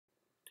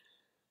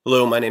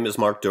Hello, my name is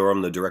Mark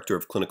Durham, the Director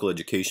of Clinical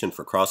Education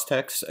for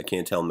Crosstex, a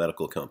Cantel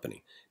medical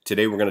company.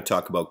 Today we're going to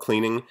talk about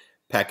cleaning,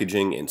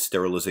 packaging, and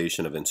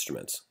sterilization of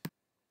instruments.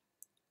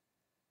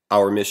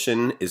 Our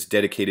mission is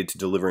dedicated to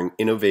delivering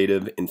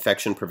innovative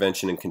infection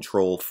prevention and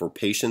control for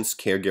patients,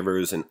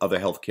 caregivers, and other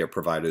healthcare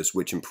providers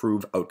which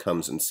improve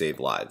outcomes and save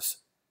lives.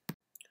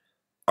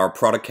 Our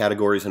product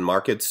categories and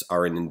markets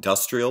are in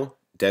industrial,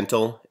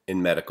 dental,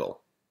 and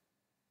medical.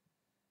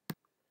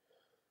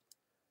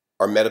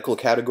 Our medical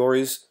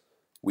categories: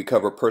 we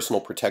cover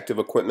personal protective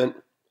equipment,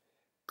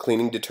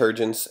 cleaning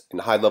detergents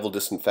and high-level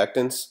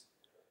disinfectants,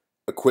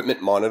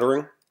 equipment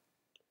monitoring,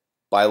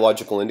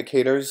 biological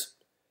indicators,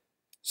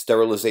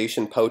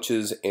 sterilization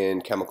pouches,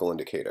 and chemical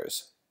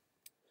indicators.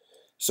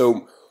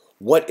 So,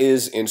 what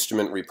is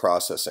instrument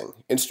reprocessing?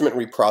 Instrument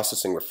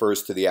reprocessing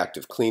refers to the act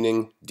of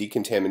cleaning,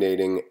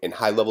 decontaminating, and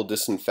high-level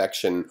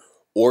disinfection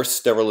or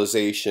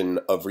sterilization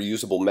of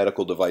reusable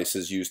medical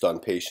devices used on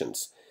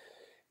patients.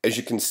 As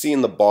you can see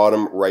in the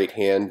bottom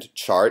right-hand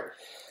chart,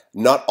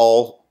 not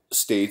all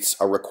states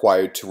are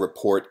required to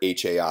report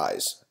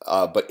HAIs,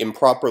 but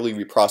improperly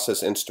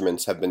reprocessed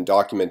instruments have been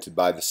documented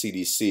by the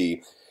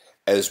CDC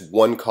as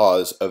one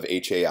cause of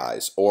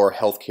HAIs, or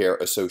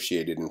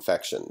healthcare-associated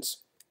infections.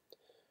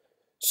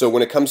 So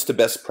when it comes to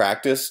best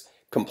practice,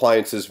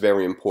 compliance is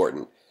very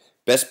important.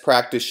 Best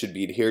practice should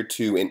be adhered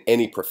to in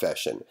any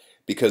profession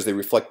because they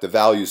reflect the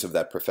values of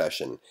that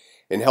profession.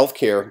 In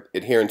healthcare,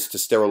 adherence to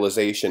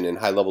sterilization and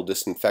high-level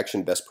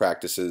disinfection best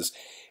practices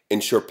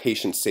ensure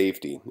patient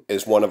safety,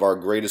 as one of our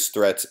greatest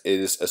threats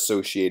is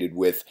associated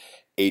with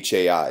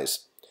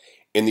HAIs.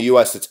 In the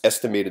US, it's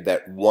estimated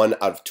that 1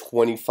 out of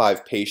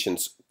 25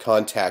 patients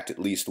contact at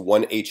least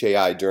one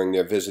HAI during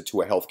their visit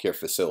to a healthcare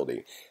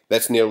facility.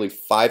 That's nearly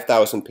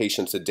 5,000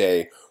 patients a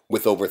day,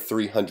 with over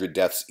 300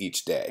 deaths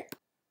each day.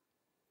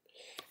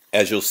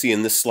 As you'll see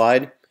in this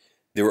slide,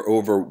 there are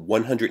over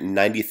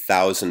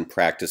 190,000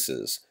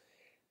 practices,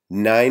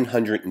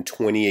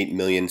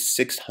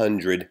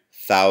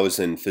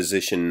 928,600,000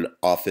 physician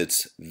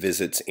office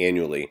visits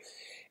annually,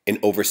 and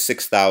over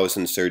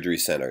 6,000 surgery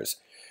centers,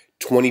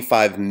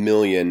 25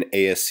 million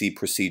ASC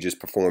procedures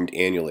performed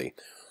annually.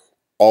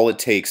 All it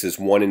takes is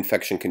one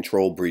infection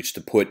control breach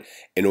to put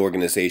an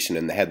organization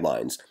in the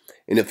headlines.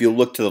 And if you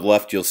look to the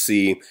left, you'll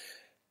see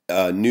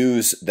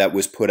news that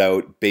was put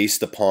out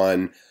based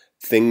upon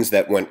things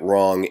that went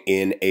wrong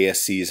in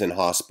ASCs and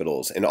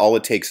hospitals. And all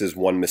it takes is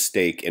one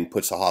mistake and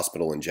puts a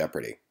hospital in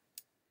jeopardy.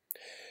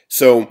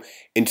 So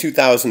in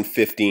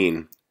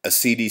 2015, a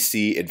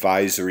CDC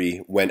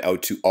advisory went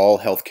out to all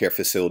healthcare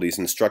facilities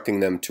instructing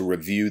them to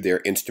review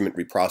their instrument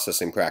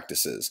reprocessing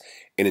practices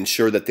and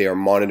ensure that they are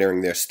monitoring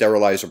their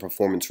sterilizer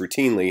performance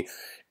routinely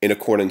in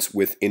accordance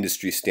with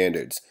industry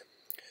standards.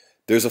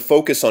 There's a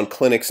focus on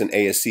clinics and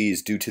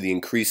ASCs due to the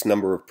increased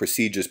number of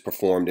procedures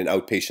performed in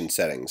outpatient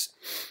settings.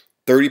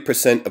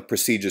 30% of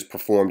procedures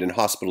performed in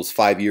hospitals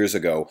 5 years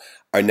ago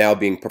are now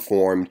being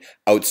performed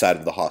outside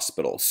of the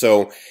hospital.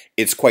 So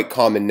it's quite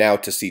common now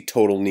to see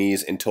total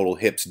knees and total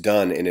hips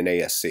done in an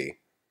ASC.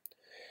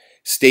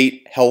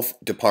 State health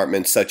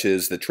departments such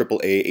as the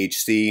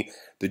AAHC,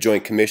 the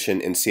Joint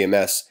Commission, and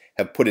CMS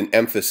have put an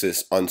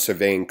emphasis on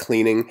surveying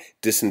cleaning,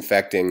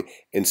 disinfecting,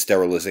 and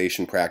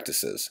sterilization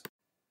practices.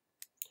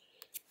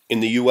 In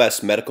the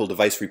U.S., medical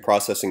device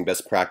reprocessing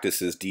best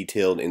practices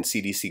detailed in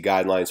CDC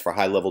guidelines for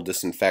high-level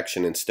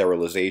disinfection and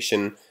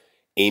sterilization,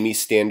 AAMI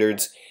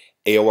standards,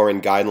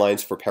 AORN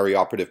guidelines for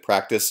perioperative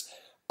practice,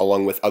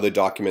 along with other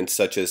documents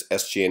such as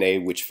SG&A,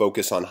 which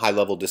focus on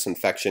high-level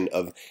disinfection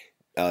of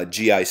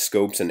GI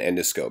scopes and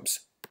endoscopes.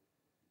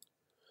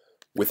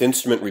 With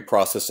instrument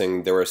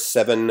reprocessing, there are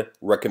 7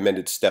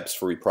 recommended steps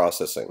for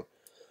reprocessing.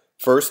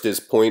 First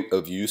is point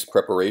of use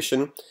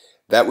preparation.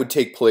 That would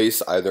take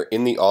place either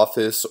in the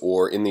office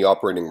or in the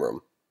operating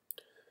room.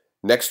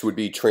 Next would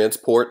be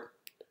transport,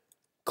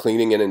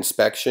 cleaning and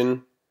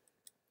inspection,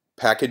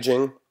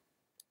 packaging,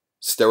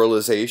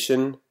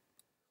 sterilization,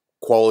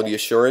 quality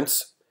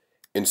assurance,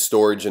 and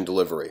storage and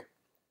delivery.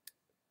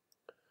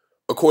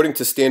 According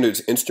to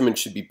standards,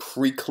 instruments should be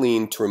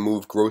pre-cleaned to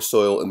remove gross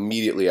soil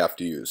immediately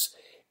after use.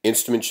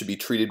 Instruments should be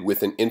treated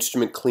with an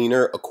instrument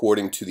cleaner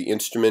according to the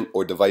instrument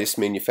or device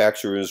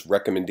manufacturer's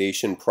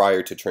recommendation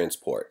prior to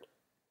transport.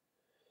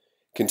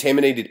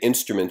 Contaminated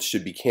instruments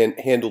should be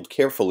handled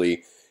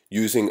carefully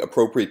using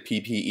appropriate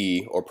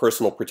PPE or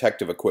personal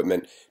protective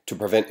equipment to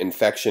prevent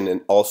infection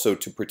and also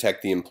to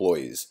protect the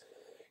employees.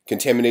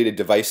 Contaminated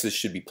devices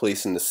should be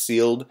placed in a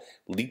sealed,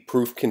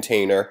 leak-proof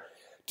container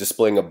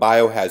displaying a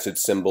biohazard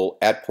symbol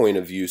at point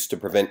of use to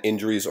prevent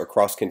injuries or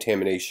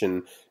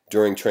cross-contamination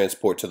during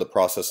transport to the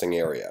processing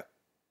area.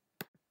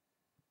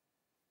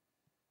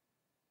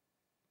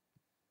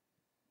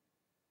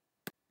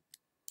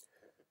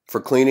 For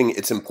cleaning,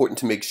 it's important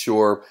to make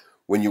sure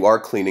when you are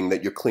cleaning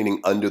that you're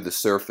cleaning under the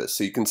surface.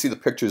 So you can see the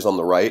pictures on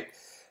the right.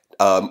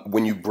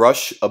 When you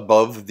brush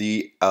above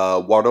the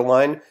water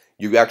line,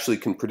 you actually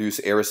can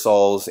produce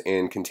aerosols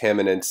and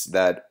contaminants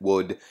that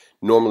would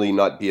normally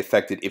not be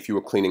affected if you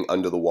were cleaning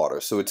under the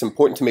water. So it's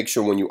important to make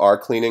sure when you are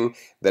cleaning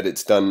that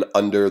it's done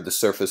under the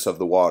surface of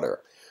the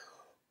water.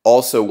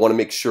 Also, want to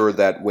make sure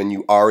that when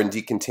you are in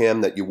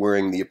decontam that you're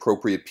wearing the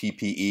appropriate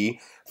PPE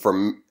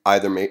for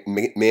either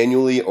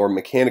manually or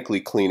mechanically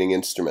cleaning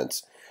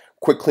instruments.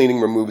 Quick cleaning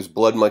removes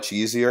blood much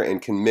easier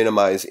and can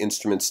minimize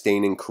instrument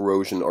staining,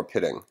 corrosion, or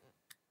pitting.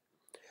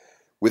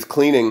 With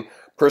cleaning,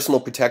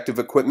 personal protective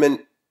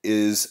equipment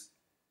is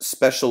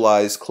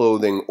specialized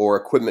clothing or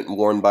equipment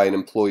worn by an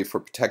employee for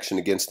protection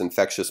against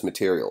infectious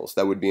materials.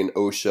 That would be an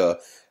OSHA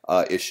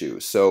issue.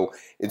 So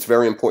it's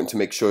very important to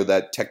make sure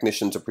that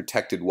technicians are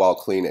protected while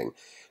cleaning.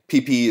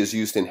 PPE is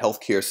used in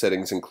healthcare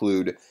settings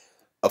include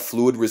a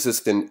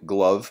fluid-resistant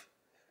glove,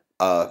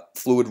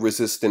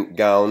 fluid-resistant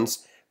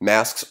gowns,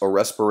 masks or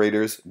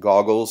respirators,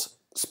 goggles,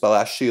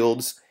 splash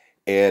shields,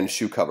 and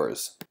shoe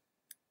covers.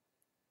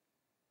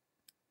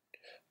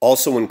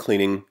 Also when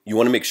cleaning, you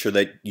want to make sure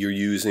that you're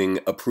using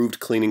approved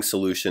cleaning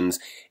solutions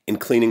and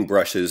cleaning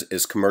brushes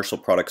as commercial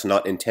products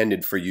not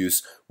intended for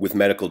use with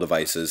medical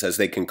devices, as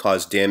they can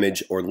cause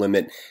damage or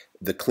limit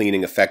the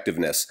cleaning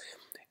effectiveness.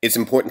 It's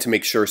important to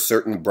make sure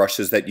certain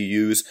brushes that you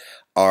use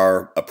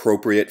are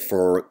appropriate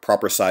for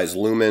proper size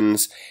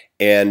lumens,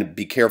 and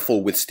be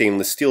careful with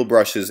stainless steel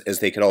brushes, as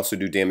they can also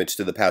do damage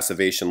to the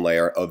passivation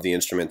layer of the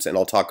instruments, and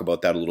I'll talk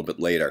about that a little bit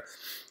later.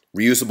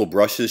 Reusable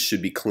brushes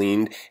should be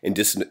cleaned and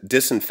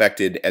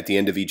disinfected at the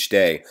end of each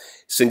day.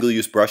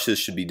 Single-use brushes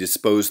should be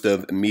disposed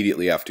of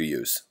immediately after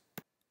use.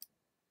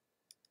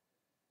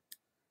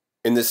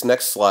 In this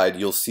next slide,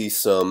 you'll see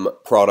some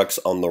products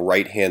on the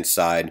right-hand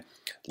side,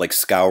 like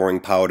scouring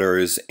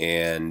powders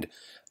and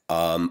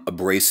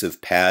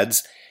abrasive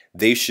pads.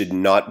 They should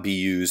not be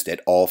used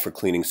at all for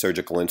cleaning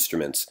surgical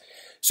instruments.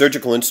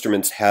 Surgical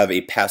instruments have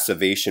a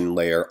passivation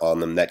layer on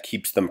them that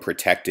keeps them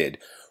protected.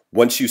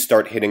 Once you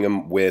start hitting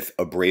them with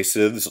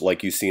abrasives,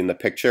 like you see in the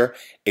picture,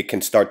 it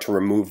can start to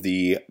remove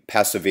the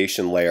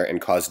passivation layer and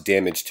cause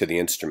damage to the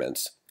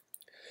instruments.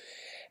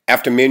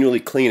 After manually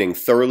cleaning,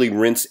 thoroughly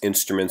rinse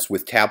instruments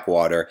with tap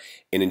water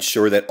and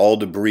ensure that all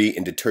debris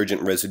and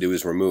detergent residue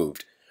is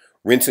removed.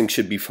 Rinsing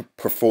should be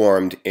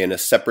performed in a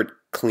separate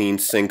clean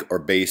sink or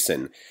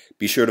basin.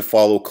 Be sure to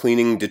follow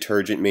cleaning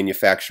detergent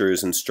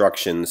manufacturers'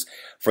 instructions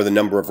for the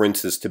number of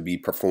rinses to be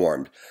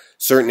performed.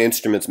 Certain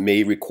instruments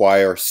may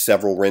require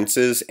several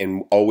rinses,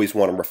 and always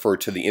want to refer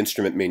to the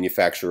instrument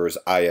manufacturer's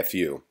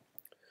IFU.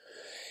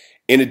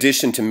 In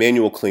addition to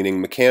manual cleaning,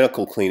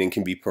 mechanical cleaning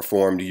can be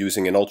performed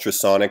using an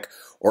ultrasonic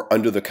or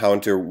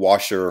under-the-counter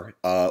washer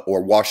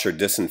or washer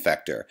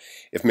disinfector.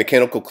 If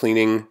mechanical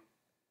cleaning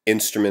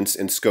instruments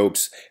and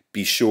scopes,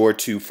 be sure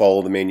to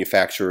follow the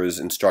manufacturer's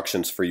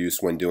instructions for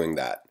use when doing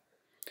that.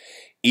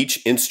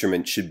 Each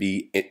instrument should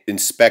be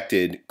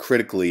inspected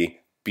critically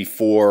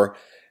before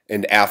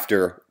and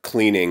after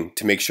cleaning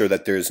to make sure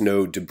that there's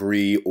no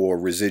debris or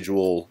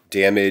residual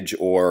damage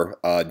or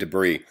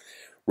debris.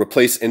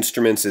 Replace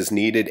instruments as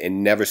needed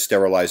and never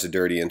sterilize a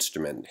dirty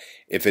instrument.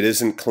 If it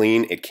isn't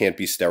clean, it can't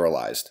be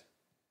sterilized.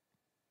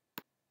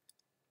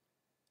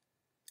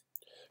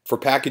 For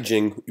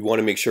packaging, you want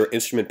to make sure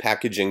instrument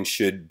packaging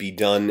should be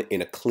done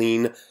in a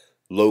clean,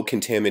 low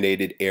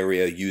contaminated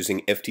area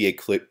using FDA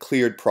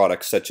cleared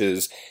products such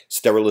as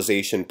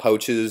sterilization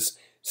pouches,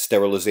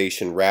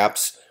 sterilization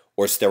wraps,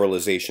 or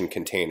sterilization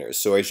containers.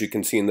 So as you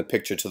can see in the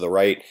picture to the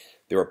right,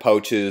 there are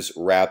pouches,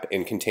 wrap,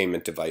 and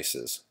containment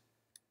devices.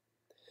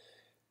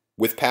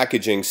 With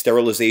packaging,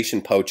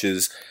 sterilization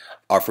pouches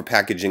are for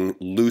packaging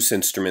loose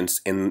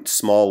instruments and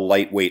small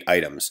lightweight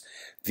items.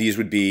 These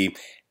would be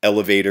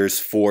elevators,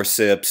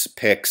 forceps,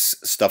 picks,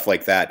 stuff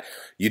like that.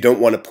 You don't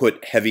want to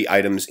put heavy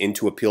items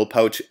into a peel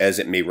pouch, as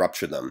it may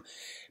rupture them.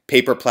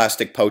 Paper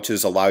plastic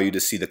pouches allow you to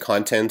see the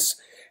contents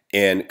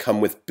and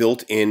come with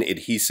built-in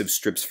adhesive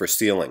strips for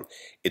sealing.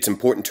 It's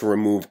important to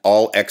remove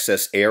all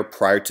excess air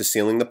prior to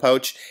sealing the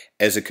pouch,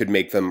 as it could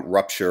make them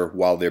rupture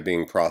while they're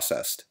being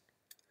processed.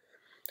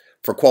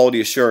 For quality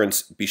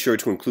assurance, be sure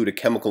to include a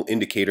chemical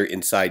indicator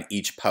inside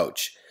each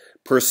pouch.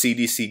 Per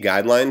CDC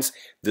guidelines,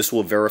 this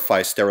will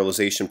verify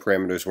sterilization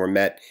parameters were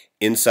met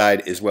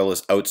inside as well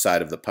as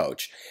outside of the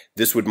pouch.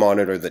 This would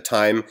monitor the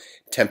time,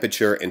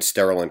 temperature, and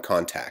sterilant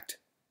contact.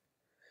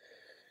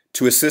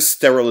 To assist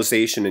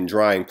sterilization and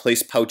drying,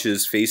 place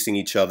pouches facing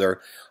each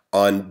other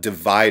on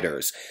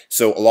dividers.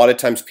 So a lot of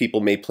times people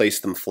may place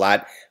them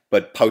flat,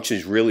 but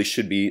pouches really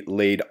should be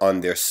laid on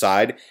their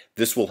side.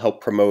 This will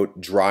help promote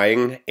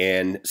drying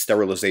and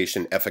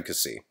sterilization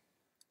efficacy.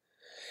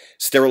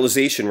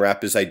 Sterilization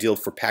wrap is ideal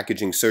for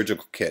packaging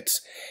surgical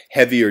kits,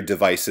 heavier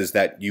devices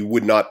that you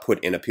would not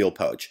put in a peel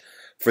pouch.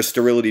 For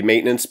sterility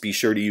maintenance, be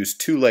sure to use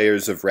 2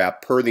 layers of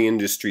wrap per the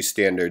industry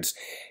standards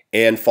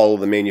and follow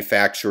the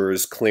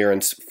manufacturer's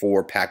clearance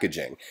for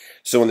packaging.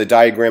 So in the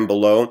diagram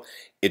below,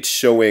 it's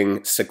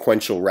showing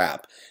sequential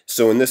wrap.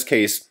 So in this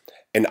case,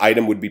 an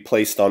item would be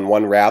placed on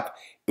one wrap,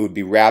 it would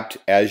be wrapped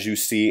as you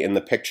see in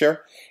the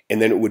picture,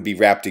 and then it would be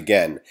wrapped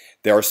again.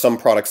 There are some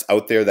products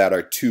out there that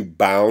are 2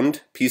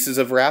 bound pieces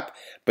of wrap,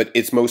 but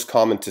it's most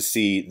common to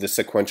see the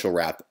sequential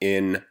wrap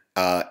in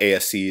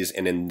ASCs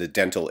and in the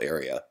dental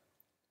area.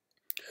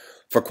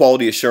 For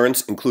quality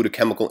assurance, include a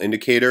chemical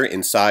indicator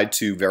inside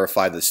to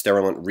verify the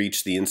sterilant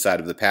reached the inside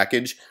of the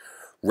package.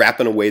 Wrap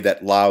in a way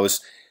that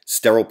allows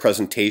sterile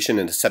presentation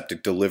and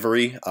aseptic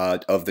delivery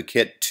of the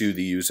kit to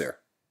the user.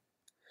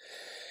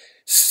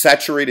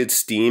 Saturated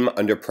steam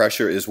under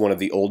pressure is one of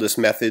the oldest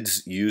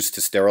methods used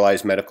to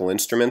sterilize medical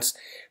instruments.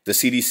 The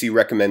CDC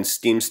recommends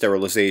steam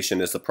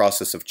sterilization as the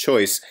process of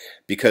choice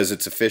because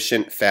it's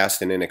efficient,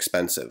 fast, and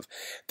inexpensive.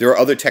 There are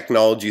other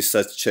technologies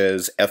such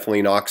as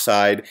ethylene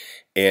oxide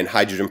and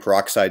hydrogen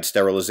peroxide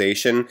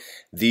sterilization.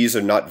 These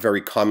are not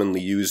very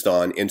commonly used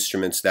on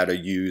instruments that are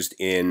used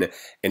in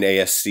an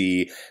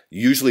ASC.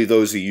 Usually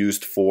those are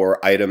used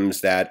for items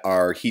that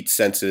are heat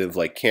sensitive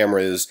like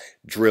cameras,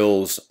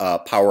 drills,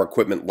 power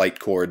equipment, light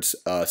cords,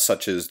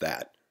 such as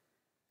that.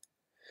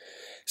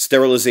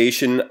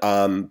 Sterilization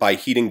by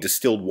heating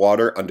distilled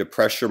water under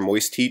pressure.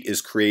 Moist heat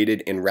is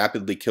created and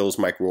rapidly kills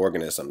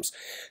microorganisms.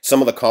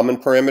 Some of the common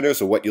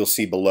parameters are what you'll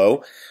see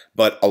below,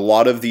 but a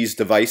lot of these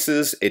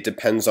devices, it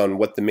depends on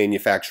what the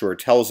manufacturer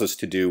tells us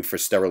to do for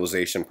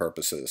sterilization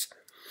purposes.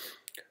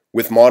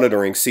 With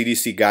monitoring,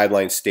 CDC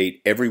guidelines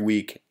state every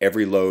week,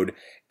 every load,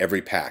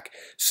 every pack.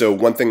 So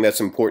one thing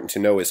that's important to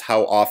know is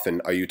how often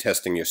are you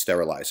testing your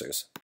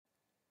sterilizers?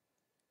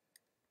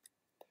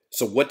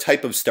 So what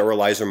type of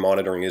sterilizer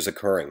monitoring is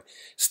occurring?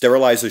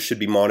 Sterilizers should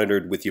be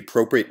monitored with the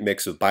appropriate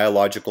mix of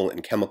biological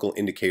and chemical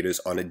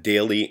indicators on a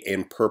daily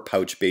and per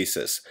pouch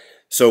basis.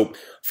 So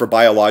for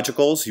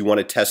biologicals, you want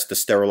to test the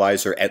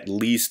sterilizer at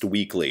least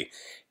weekly.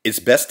 It's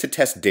best to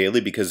test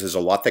daily because there's a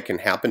lot that can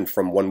happen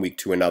from one week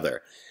to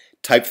another.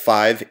 Type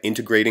 5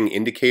 integrating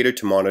indicator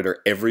to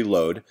monitor every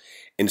load,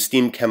 and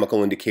steam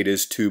chemical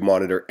indicators to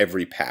monitor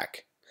every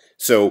pack.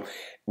 So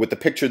with the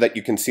picture that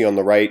you can see on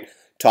the right,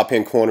 top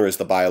hand corner is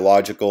the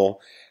biological,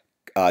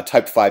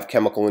 type 5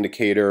 chemical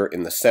indicator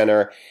in the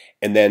center,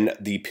 and then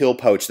the pill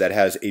pouch that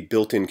has a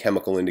built-in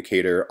chemical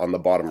indicator on the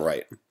bottom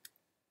right.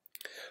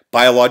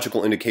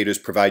 Biological indicators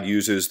provide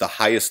users the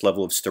highest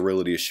level of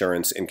sterility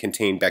assurance and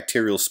contain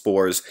bacterial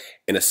spores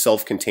in a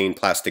self-contained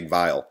plastic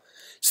vial.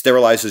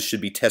 Sterilizers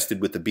should be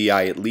tested with the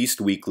BI at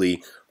least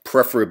weekly,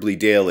 preferably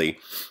daily.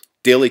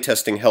 Daily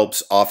testing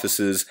helps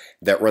offices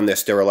that run their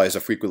sterilizer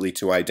frequently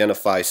to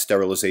identify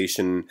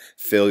sterilization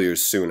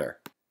failures sooner.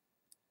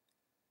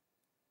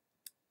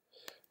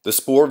 The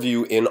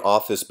SporeView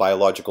in-office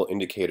biological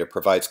indicator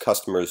provides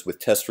customers with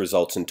test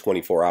results in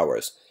 24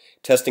 hours.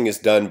 Testing is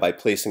done by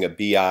placing a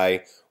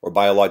BI or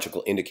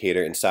biological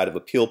indicator inside of a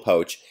peel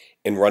pouch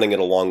and running it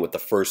along with the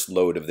first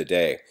load of the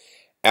day.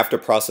 After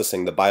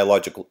processing, the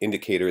biological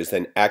indicator is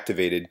then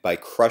activated by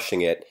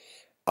crushing it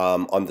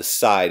on the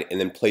side and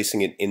then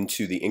placing it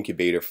into the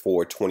incubator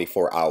for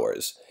 24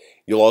 hours.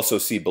 You'll also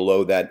see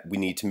below that we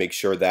need to make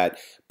sure that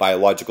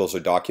biologicals are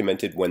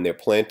documented when they're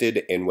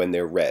planted and when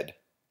they're read.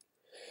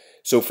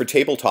 So for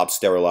tabletop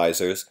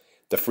sterilizers,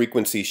 the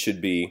frequency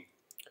should be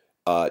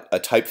a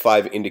type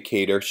 5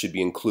 indicator should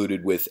be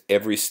included with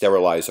every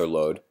sterilizer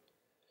load.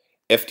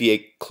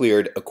 FDA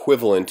cleared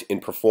equivalent in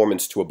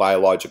performance to a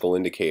biological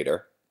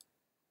indicator.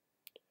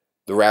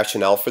 The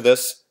rationale for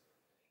this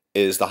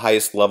is the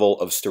highest level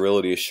of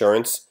sterility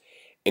assurance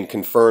and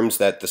confirms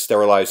that the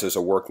sterilizers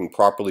are working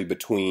properly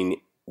between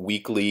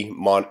weekly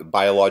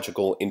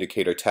biological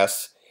indicator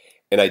tests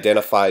and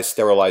identifies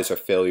sterilizer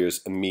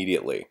failures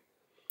immediately.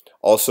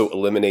 Also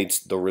eliminates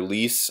the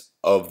release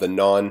of the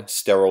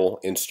non-sterile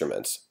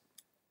instruments.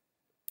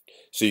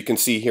 So you can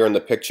see here in the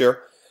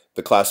picture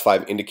the class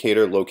 5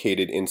 indicator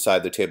located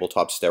inside the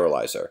tabletop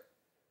sterilizer.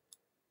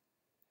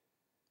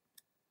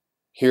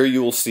 Here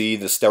you will see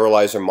the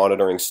sterilizer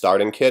monitoring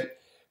starting kit.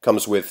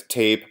 Comes with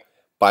tape,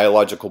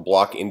 biological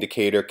block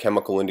indicator,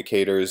 chemical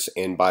indicators,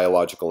 and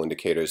biological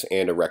indicators,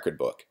 and a record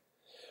book.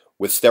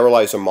 With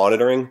sterilizer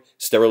monitoring,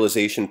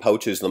 sterilization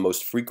pouch is the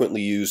most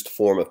frequently used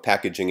form of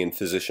packaging in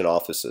physician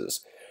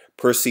offices.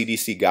 Per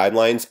CDC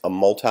guidelines, a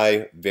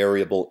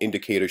multi-variable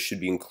indicator should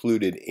be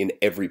included in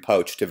every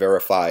pouch to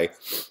verify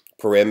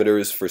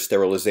parameters for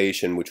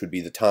sterilization, which would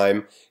be the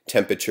time,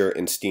 temperature,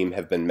 and steam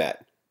have been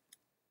met.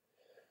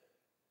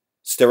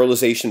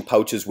 Sterilization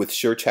pouches with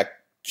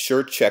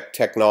SureCheck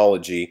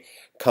technology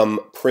come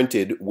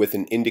printed with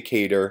an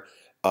indicator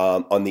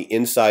on the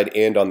inside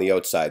and on the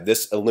outside.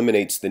 This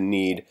eliminates the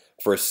need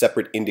for a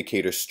separate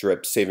indicator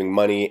strip, saving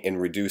money and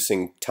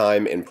reducing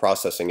time and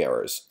processing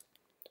errors.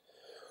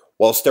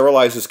 While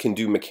sterilizers can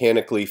do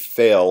mechanically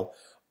fail,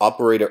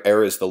 operator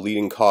error is the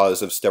leading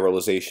cause of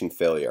sterilization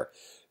failure.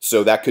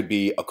 So that could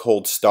be a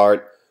cold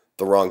start,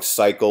 the wrong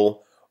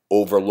cycle,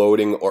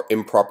 overloading, or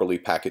improperly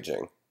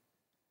packaging.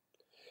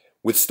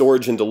 With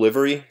storage and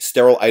delivery,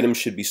 sterile items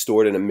should be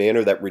stored in a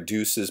manner that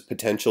reduces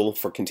potential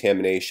for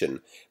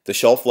contamination. The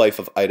shelf life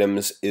of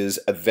items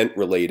is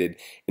event-related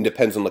and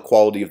depends on the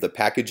quality of the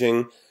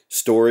packaging,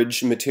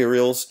 storage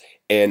materials,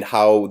 and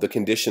how the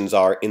conditions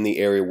are in the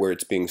area where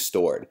it's being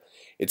stored.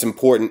 It's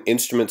important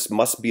instruments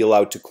must be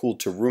allowed to cool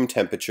to room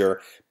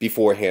temperature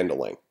before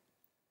handling.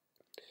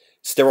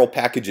 Sterile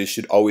packages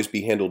should always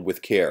be handled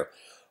with care.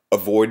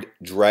 Avoid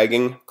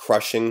dragging,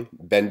 crushing,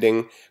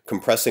 bending,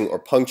 compressing, or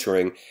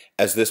puncturing,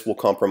 as this will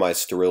compromise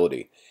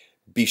sterility.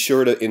 Be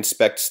sure to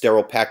inspect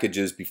sterile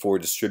packages before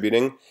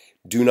distributing.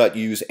 Do not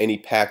use any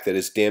pack that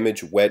is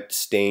damaged, wet,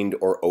 stained,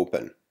 or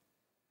open.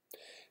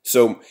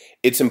 So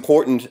it's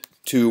important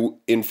to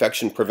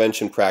infection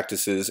prevention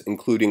practices,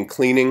 including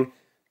cleaning,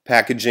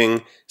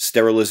 packaging,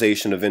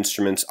 sterilization of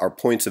instruments, are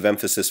points of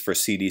emphasis for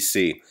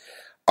CDC.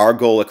 Our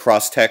goal at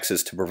Crosstex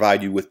is to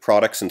provide you with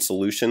products and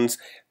solutions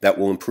that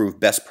will improve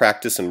best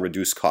practice and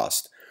reduce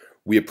cost.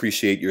 We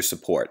appreciate your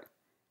support.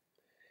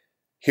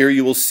 Here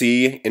you will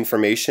see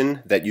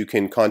information that you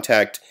can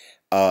contact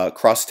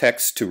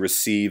Crosstex to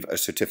receive a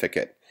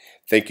certificate.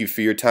 Thank you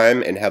for your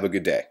time and have a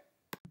good day.